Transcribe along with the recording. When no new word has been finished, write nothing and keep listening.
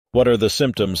What are the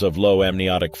symptoms of low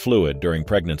amniotic fluid during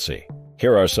pregnancy?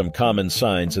 Here are some common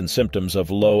signs and symptoms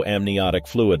of low amniotic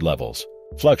fluid levels.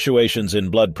 Fluctuations in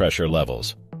blood pressure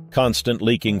levels. Constant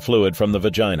leaking fluid from the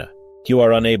vagina. You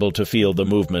are unable to feel the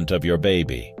movement of your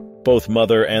baby. Both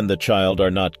mother and the child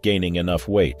are not gaining enough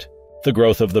weight. The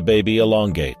growth of the baby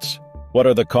elongates. What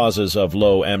are the causes of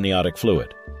low amniotic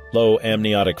fluid? Low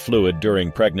amniotic fluid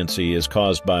during pregnancy is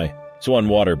caused by 1.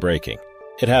 Water breaking.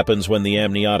 It happens when the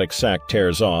amniotic sac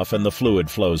tears off and the fluid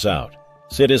flows out.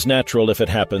 It is natural if it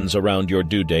happens around your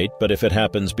due date, but if it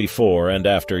happens before and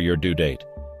after your due date,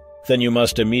 then you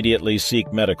must immediately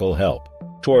seek medical help.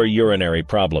 2. Urinary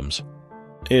problems.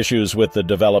 Issues with the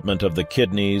development of the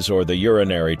kidneys or the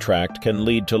urinary tract can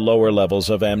lead to lower levels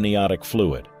of amniotic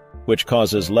fluid, which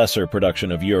causes lesser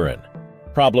production of urine.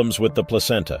 Problems with the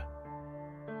placenta.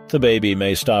 The baby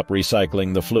may stop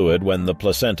recycling the fluid when the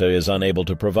placenta is unable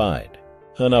to provide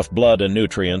enough blood and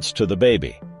nutrients to the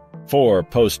baby. 4.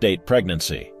 Post-date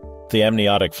pregnancy. The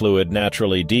amniotic fluid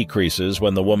naturally decreases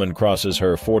when the woman crosses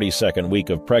her 42nd week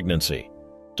of pregnancy.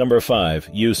 5.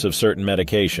 Use of certain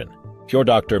medication. Your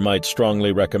doctor might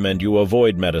strongly recommend you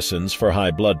avoid medicines for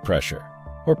high blood pressure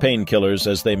or painkillers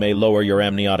as they may lower your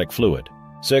amniotic fluid.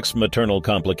 6. Maternal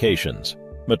complications.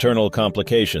 Maternal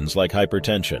complications like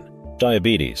hypertension,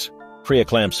 diabetes,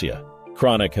 preeclampsia,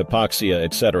 chronic hypoxia,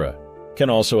 etc. can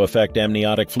also affect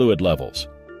amniotic fluid levels.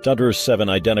 7.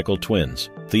 Identical twins.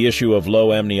 The issue of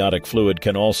low amniotic fluid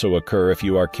can also occur if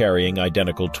you are carrying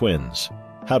identical twins.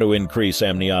 How to increase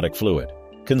amniotic fluid.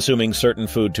 Consuming certain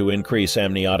food to increase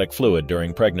amniotic fluid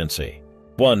during pregnancy.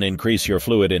 1. Increase your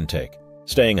fluid intake.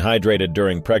 Staying hydrated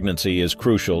during pregnancy is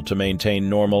crucial to maintain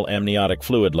normal amniotic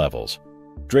fluid levels.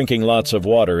 Drinking lots of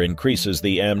water increases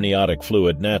the amniotic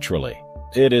fluid naturally.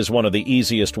 It is one of the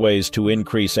easiest ways to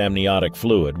increase amniotic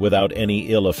fluid without any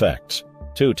ill effects.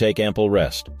 2. Take ample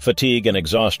rest. Fatigue and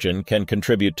exhaustion can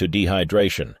contribute to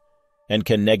dehydration and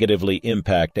can negatively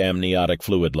impact amniotic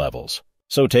fluid levels.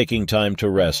 So taking time to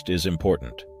rest is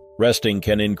important. Resting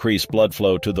can increase blood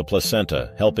flow to the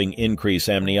placenta, helping increase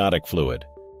amniotic fluid.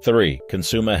 3.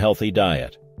 Consume a healthy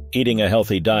diet. Eating a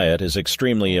healthy diet is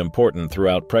extremely important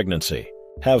throughout pregnancy.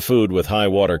 Have food with high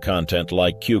water content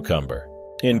like cucumber.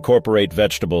 Incorporate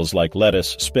vegetables like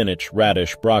lettuce, spinach,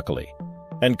 radish, broccoli,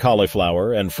 and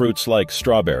cauliflower, and fruits like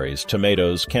strawberries,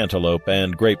 tomatoes, cantaloupe,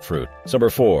 and grapefruit.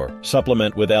 4.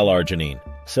 Supplement with L-arginine.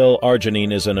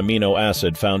 L-arginine is an amino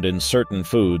acid found in certain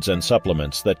foods and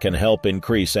supplements that can help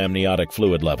increase amniotic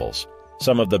fluid levels.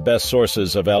 Some of the best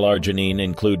sources of L-arginine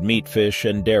include meat, fish,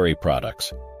 and dairy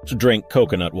products. Drink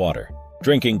coconut water.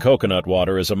 Drinking coconut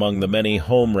water is among the many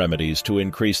home remedies to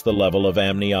increase the level of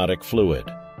amniotic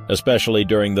fluid, especially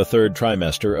during the 3rd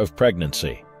trimester of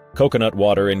pregnancy. Coconut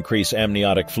water increase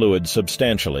amniotic fluid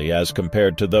substantially as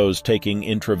compared to those taking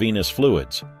intravenous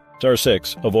fluids.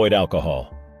 6. Avoid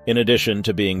alcohol. In addition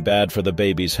to being bad for the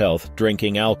baby's health,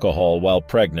 drinking alcohol while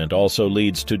pregnant also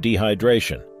leads to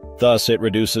dehydration. Thus, it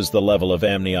reduces the level of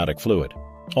amniotic fluid.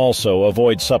 Also,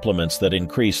 avoid supplements that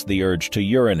increase the urge to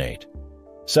urinate.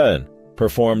 7.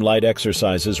 Perform light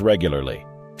exercises regularly.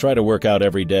 Try to work out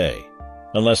every day,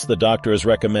 unless the doctor has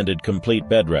recommended complete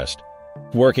bed rest.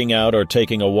 Working out or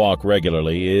taking a walk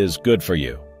regularly is good for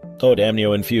you.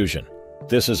 Amnio infusion.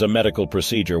 This is a medical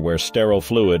procedure where sterile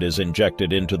fluid is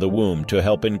injected into the womb to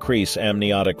help increase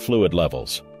amniotic fluid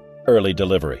levels. Early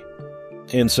delivery.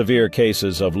 In severe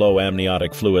cases of low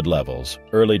amniotic fluid levels,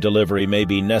 early delivery may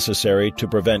be necessary to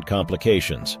prevent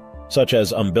complications, such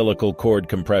as umbilical cord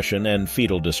compression and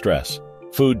fetal distress.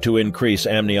 Food to increase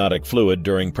amniotic fluid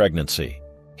during pregnancy.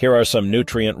 Here are some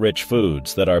nutrient-rich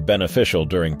foods that are beneficial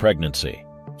during pregnancy.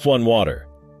 1. Water.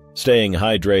 Staying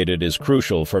hydrated is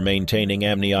crucial for maintaining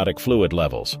amniotic fluid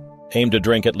levels. Aim to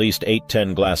drink at least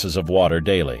 8-10 glasses of water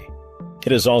daily.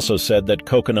 It is also said that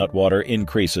coconut water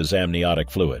increases amniotic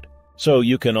fluid, so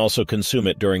you can also consume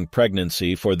it during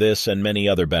pregnancy for this and many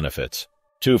other benefits.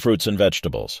 2. Fruits and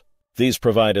vegetables. These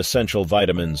provide essential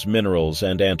vitamins, minerals,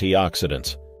 and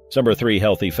antioxidants. 3.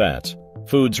 Healthy fats.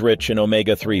 Foods rich in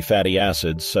omega-3 fatty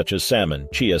acids such as salmon,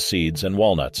 chia seeds, and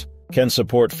walnuts can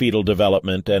support fetal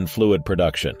development and fluid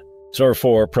production.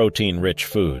 4. Protein-rich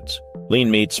foods. Lean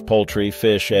meats, poultry,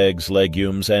 fish, eggs,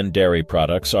 legumes, and dairy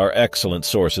products are excellent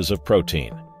sources of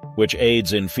protein, which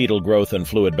aids in fetal growth and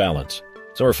fluid balance.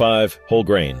 5. Whole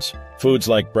grains. Foods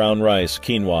like brown rice,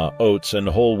 quinoa, oats, and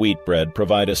whole wheat bread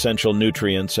provide essential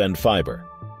nutrients and fiber,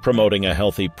 promoting a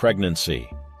healthy pregnancy.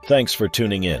 Thanks for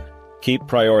tuning in. Keep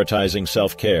prioritizing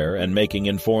self-care and making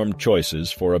informed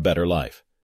choices for a better life.